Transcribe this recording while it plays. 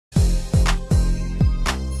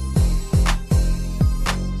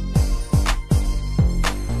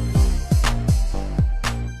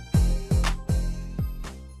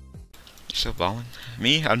still balling.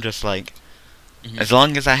 Me, I'm just like, Hmm. as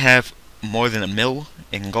long as I have more than $1 million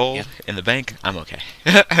in Yeah. gold in the bank, I'm okay.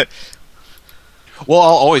 Well, I'll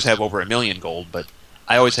always have over 1 million gold, but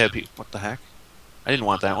I always have people. What the heck? I didn't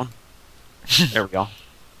want that one. There we go.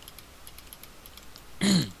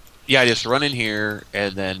 Yeah, I just run in here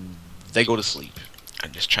and then they go to sleep.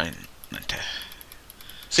 I'm just trying not to.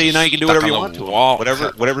 See, now you can do Stuck whatever on you the want to 'em. wall.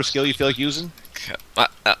 Whatever skill you feel like using.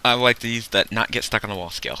 I like to use that not get stuck on the wall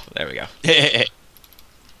skill. There we go.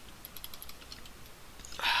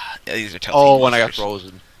 Yeah, these are Oh, Taillteann when I got monsters.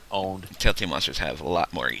 frozen. Owned. Taillteann monsters have a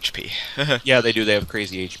lot more HP. Yeah, they do. They have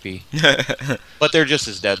crazy HP. But they're just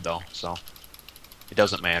as dead, though, so it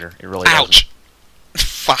doesn't matter. It really doesn't. Ouch!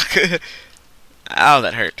 Fuck. Ow,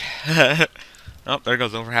 that hurt. Oh, there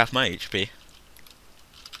goes over half my HP.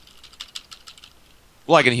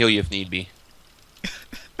 Well, I can heal you if need be.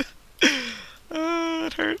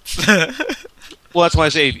 It hurts. Well, that's why I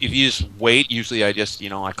say if you just wait, usually I just,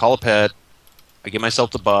 I call a pet, I give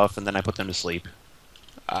myself the buff, and then I put them to sleep.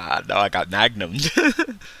 No, I got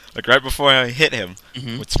magnumed. Like right before I hit him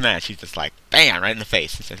with smash, he's just like, bam, right in the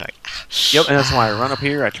face. He's just like, Yep, and that's why I run up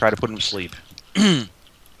here, I try to put him to sleep.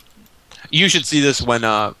 You should see this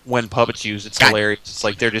when puppets use. It's hilarious. It's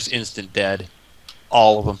like they're just instant dead.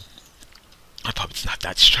 All of them. my puppet's not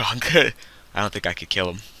that strong. I don't think I could kill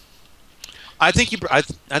him. I think I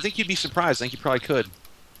think you'd be surprised. I think you probably could.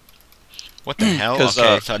 What the hell? 'Cause,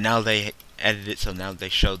 Okay, so now they edited it so now they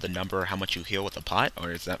show the number how much you heal with the pot,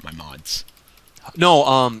 or is that my mods?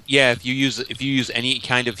 No, yeah, if you use any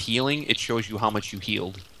kind of healing, it shows you how much you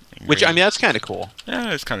healed. Which, I mean, that's kind of cool.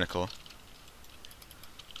 Yeah, it's kind of cool.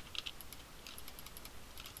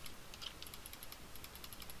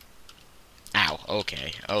 Ow.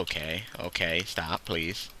 Okay, stop,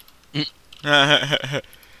 please. It's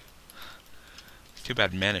too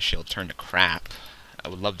bad Mana Shield turned to crap. I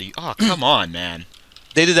would love to... Oh, come on, man.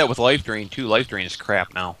 They did that with Life Drain, too. Life Drain is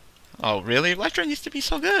crap now. Oh, really? Life Drain used to be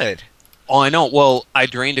so good. Oh, I know. Well, I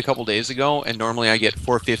drained a couple days ago, and normally I get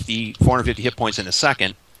 450 hit points in a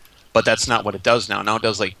second, but that's not what it does now. Now it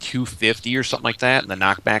does like 250 or something like that, and the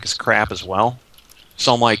knockback is crap as well.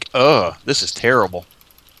 So I'm like, ugh, this is terrible.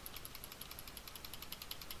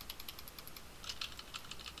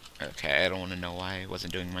 Okay, I don't want to know why I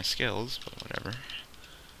wasn't doing my skills, but whatever.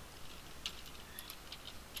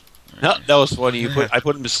 No, that was funny. I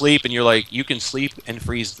put him to sleep, and you're like, you can sleep and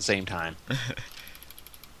freeze at the same time.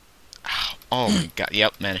 Oh my god,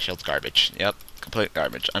 yep, Mana Shield's garbage. Yep, complete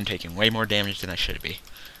garbage. I'm taking way more damage than I should be.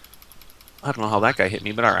 I don't know how that guy hit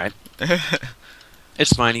me, but alright.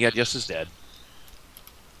 It's fine, he got just as dead.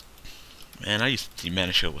 Man, I used to think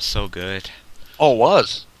Mana Shield was so good. Oh, it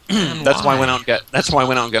was. Man, That's why I went why?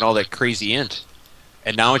 out and got all that crazy int.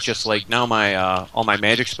 And now it's just like now my all my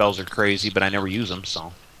magic spells are crazy, but I never use them,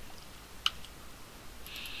 so.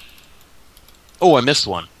 Oh, I missed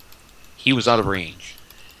one. He was out of range.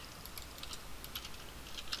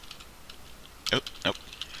 Oh, nope.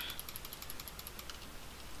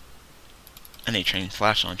 I need train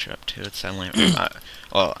flash launcher up too. It's only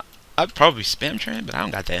well, I'd probably spam train, but I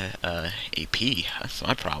don't got the AP. That's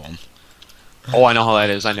my problem. Oh, I know how that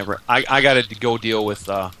is. I got to go deal with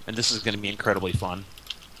and this is going to be incredibly fun.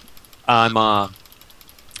 I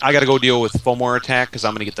got to go deal with Fomor attack because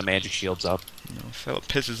I'm going to get the magic shields up. You know, Philip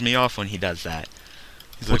pisses me off when he does that.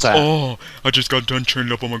 He's What's like, that? "Oh, I just got done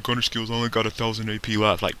training up on my gunner skills. I only got 1,000 AP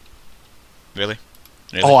left." Like, really?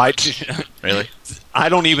 Really? Oh, Really? I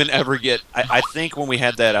don't even ever get. I think when we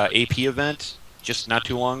had that AP event just not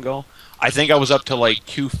too long ago, I think I was up to like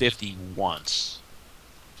 250 once.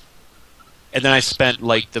 And then I spent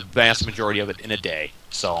like the vast majority of it in a day.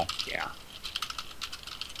 So, yeah.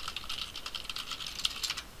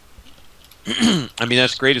 I mean,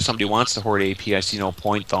 that's great if somebody wants to hoard AP. I see no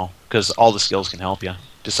point, though, because all the skills can help you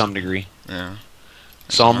to some degree. Yeah.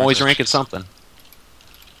 So I'm always ranking something.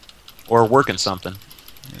 Or working something.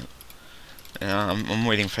 Yeah, I'm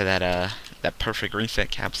waiting for that that perfect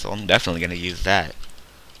reset capsule. I'm definitely gonna use that.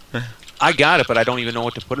 I got it, but I don't even know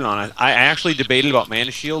what to put it on. I actually debated about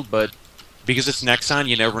Mana Shield, but because it's Nexon,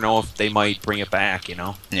 you never know if they might bring it back, you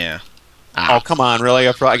know? Yeah. Oh, come on, really?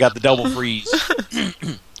 I got the double freeze.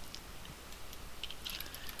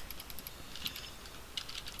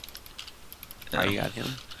 Oh, you got him?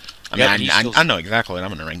 I Yeah, mean, I know exactly what I'm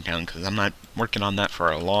gonna rank down because I'm not working on that for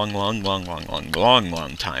a long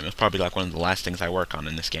time. It's probably like one of the last things I work on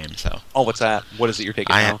in this game. So. Oh, what's that? What is it you're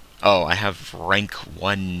taking now? I have rank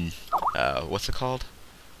 1. What's it called?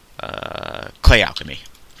 Clay Alchemy.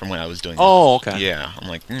 From when I was doing. Oh, okay. Yeah, I'm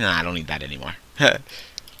like, nah, I don't need that anymore. Yeah.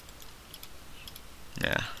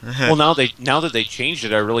 Well, now that they changed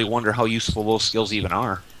it, I really wonder how useful those skills even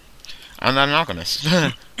are. I'm not an alchemist.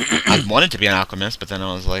 I wanted to be an alchemist, but then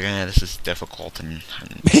I was like, this is difficult, and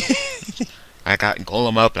I got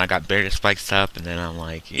Golem up, and I got Barrier Spikes up, and then I'm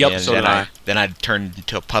like, yeah. Yep, so did I. Then I turned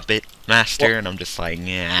into a puppet master, and I'm just like,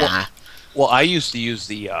 yeah. Well, I used to use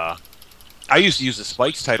the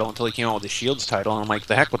Spikes title until he came out with the Shields title, and I'm like,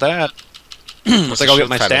 the heck with that. It's like I'll get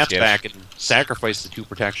my stats back and sacrifice the 2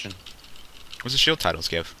 protection. What's the shield titles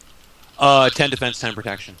give? 10 defense, 10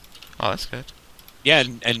 protection. Oh, that's good. Yeah,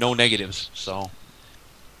 and no negatives. So,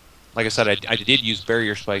 like I said, I did use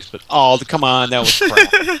barrier spikes, but oh, come on, that was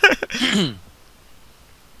crap.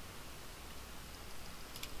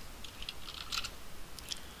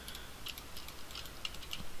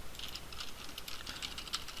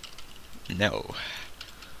 No.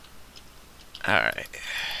 Alright.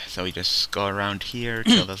 So we just go around here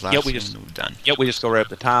till this last one we're done. Yep, we just go right up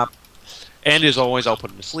the top. And as always, I'll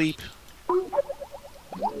put him to sleep.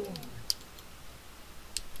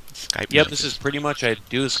 Skype yep, this is pretty much, I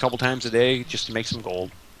do this a couple times a day just to make some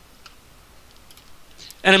gold.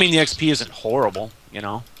 And I mean, the XP isn't horrible, you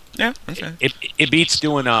know. Yeah, okay. It beats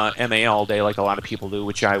doing MA all day like a lot of people do,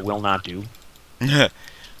 which I will not do.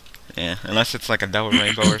 Yeah, unless it's like a double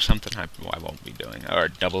rainbow or something, I won't be doing. Or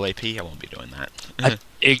double AP, I won't be doing that.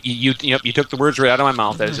 You took the words right out of my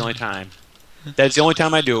mouth. That is the only time. That's the only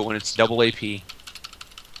time I do it, when it's double AP. I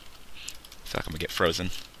feel like I'm gonna get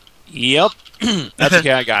frozen. Yep. That's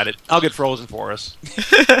okay, I got it. I'll get frozen for us.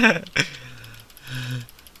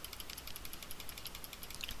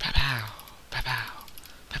 Pow, pow,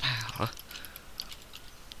 pow.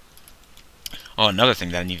 Oh, another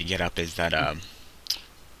thing that I need to get up is that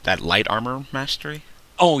that light armor mastery.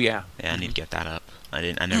 Oh yeah. Yeah, I need to get that up.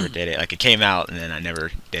 I never did it. Like, it came out and then I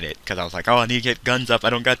never did it because I was like, oh, I need to get guns up. I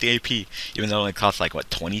don't got the AP, even though it only costs like what,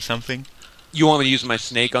 20 something. You want me to use my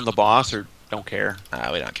snake on the boss, or don't care?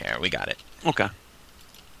 We don't care. We got it. Okay.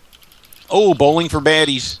 Oh, bowling for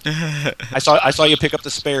baddies. I saw you pick up the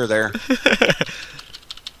spare there.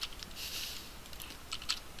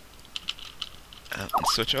 And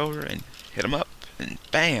switch over and hit them up and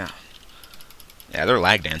bam. Yeah, they're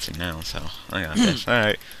lag dancing now, so I got this. All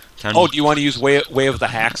right. Oh, do you want to use way of the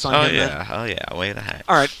hacks on him? Yeah. Oh yeah, way of the hacks.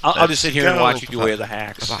 All right, I'll just sit here and watch you do way of the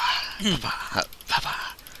hacks.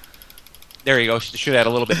 There you go. Should add a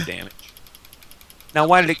little bit of damage. Now,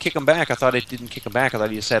 why did it kick him back? I thought it didn't kick him back. I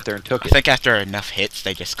thought he just sat there and took it. I think after enough hits,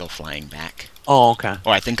 they just go flying back. Oh, okay.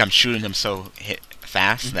 Or I think I'm shooting him so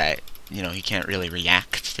fast that he can't really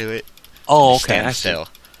react to it. Oh, okay. Stand still.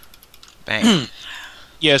 Bang.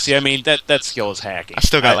 Yeah, see, I mean, that skill is hacking. I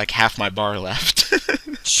still got like half my bar left.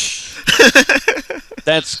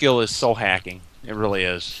 That skill is so hacking. It really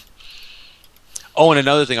is. Oh, and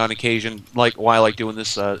another thing on occasion, like why I like doing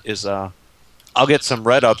this is I'll get some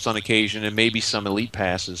red ups on occasion and maybe some elite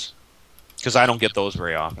passes, because I don't get those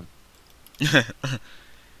very often.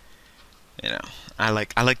 I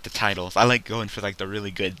like the titles. I like going for like the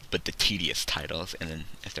really good but the tedious titles, and then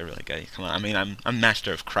if they're really good, come on. I mean, I'm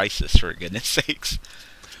master of Crisis, for goodness sakes.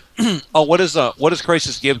 Oh, what does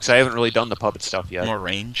Crisis give? Because I haven't really done the puppet stuff yet. More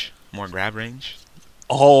range, more grab range.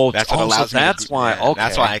 Oh, that's what allows me. That's why. Yeah, okay.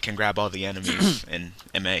 That's why I can grab all the enemies in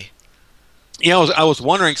MA. Yeah, I was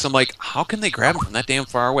wondering. So I'm like, how can they grab them from that damn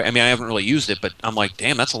far away? I mean, I haven't really used it, but I'm like,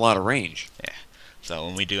 damn, that's a lot of range. Yeah. So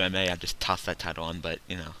when we do MA, I just toss that title on. But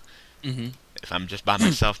if I'm just by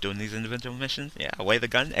myself doing these individual missions, yeah, away the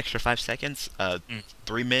gun, extra 5 seconds,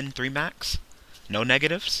 3 min, 3 max, no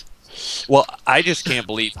negatives. Well, I just can't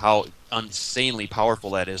believe how insanely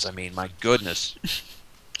powerful that is. I mean, my goodness.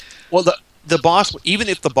 Well, the boss, even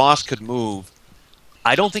if the boss could move,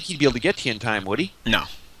 I don't think he'd be able to get to you in time, would he? No.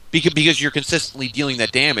 Because you're consistently dealing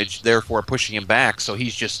that damage, therefore pushing him back, so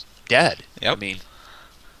he's just dead. Yep. I mean,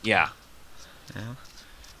 yeah. Yeah.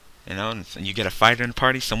 And you get a fighter in the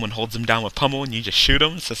party, someone holds him down with pummel, and you just shoot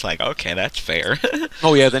him. It's just like, okay, that's fair.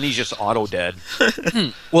 Oh, yeah, then he's just auto-dead.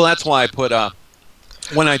 Well, that's why I put,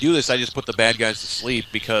 when I do this, I just put the bad guys to sleep,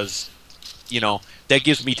 because, that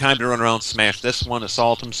gives me time to run around, smash this one,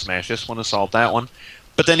 assault them, smash this one, assault that one.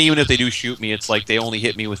 But then even if they do shoot me, it's like they only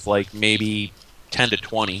hit me with, like, maybe 10 to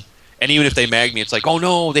 20. And even if they mag me, it's like, oh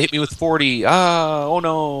no, they hit me with 40. Oh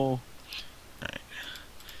no.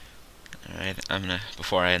 Alright,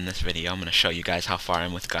 before I end this video, I'm gonna show you guys how far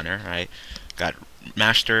I'm with Gunner. Alright, got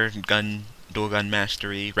Master, Gun, Dual Gun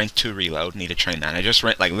Mastery, Rank 2 Reload, need to train that. I just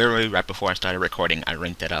ranked, like, literally right before I started recording, I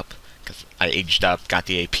ranked it up. Because I aged up, got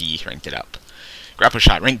the AP, ranked it up. Grapple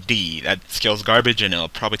Shot, Rank D, that skill's garbage, and it'll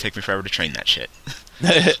probably take me forever to train that shit.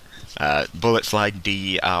 Bullet Slide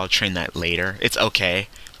D, I'll train that later. It's okay.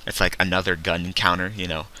 It's like another gun counter,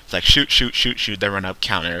 It's like shoot, shoot, shoot, shoot, they run up,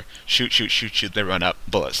 counter. Shoot, shoot, shoot, shoot, they run up,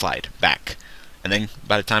 bullet slide, back. And then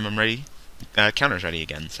by the time I'm ready, counter's ready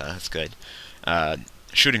again, so that's good. Uh,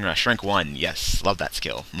 Shooting Rush, rank 1, yes, love that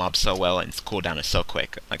skill. Mobs so well, and its cooldown is so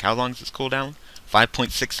quick. Like, how long is its cooldown?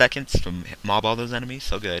 5.6 seconds to mob all those enemies,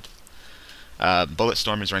 so good. Bullet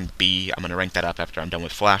Storm is rank B. I'm going to rank that up after I'm done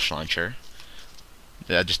with Flash Launcher.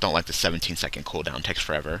 I just don't like the 17-second cooldown, takes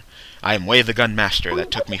forever. I am Way the Gun Master,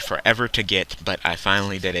 that took me forever to get, but I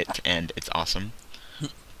finally did it, and it's awesome.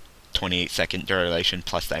 28-second duration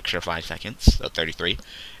plus the extra 5 seconds, so 33.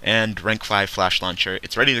 And rank 5 Flash Launcher,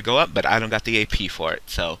 it's ready to go up, but I don't got the AP for it,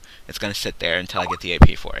 so it's going to sit there until I get the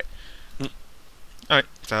AP for it. Alright,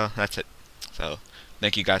 so that's it. So,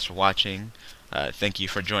 thank you guys for watching. Thank you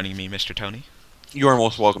for joining me, Mr. Tony. You are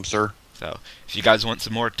most welcome, sir. So, if you guys want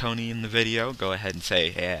some more Tony in the video, go ahead and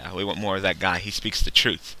say, yeah, we want more of that guy. He speaks the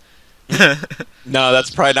truth. No,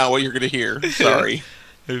 that's probably not what you're going to hear. Sorry.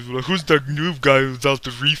 Who's that new guy without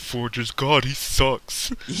the Reforgers? God, he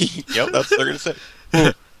sucks. Yep, that's what they're going to say.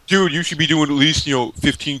 Oh, dude, you should be doing at least,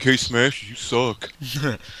 15k smashes. You suck.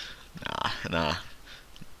 Nah.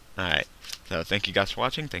 Alright. So, thank you guys for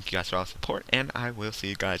watching. Thank you guys for all the support. And I will see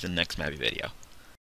you guys in the next Mabby video.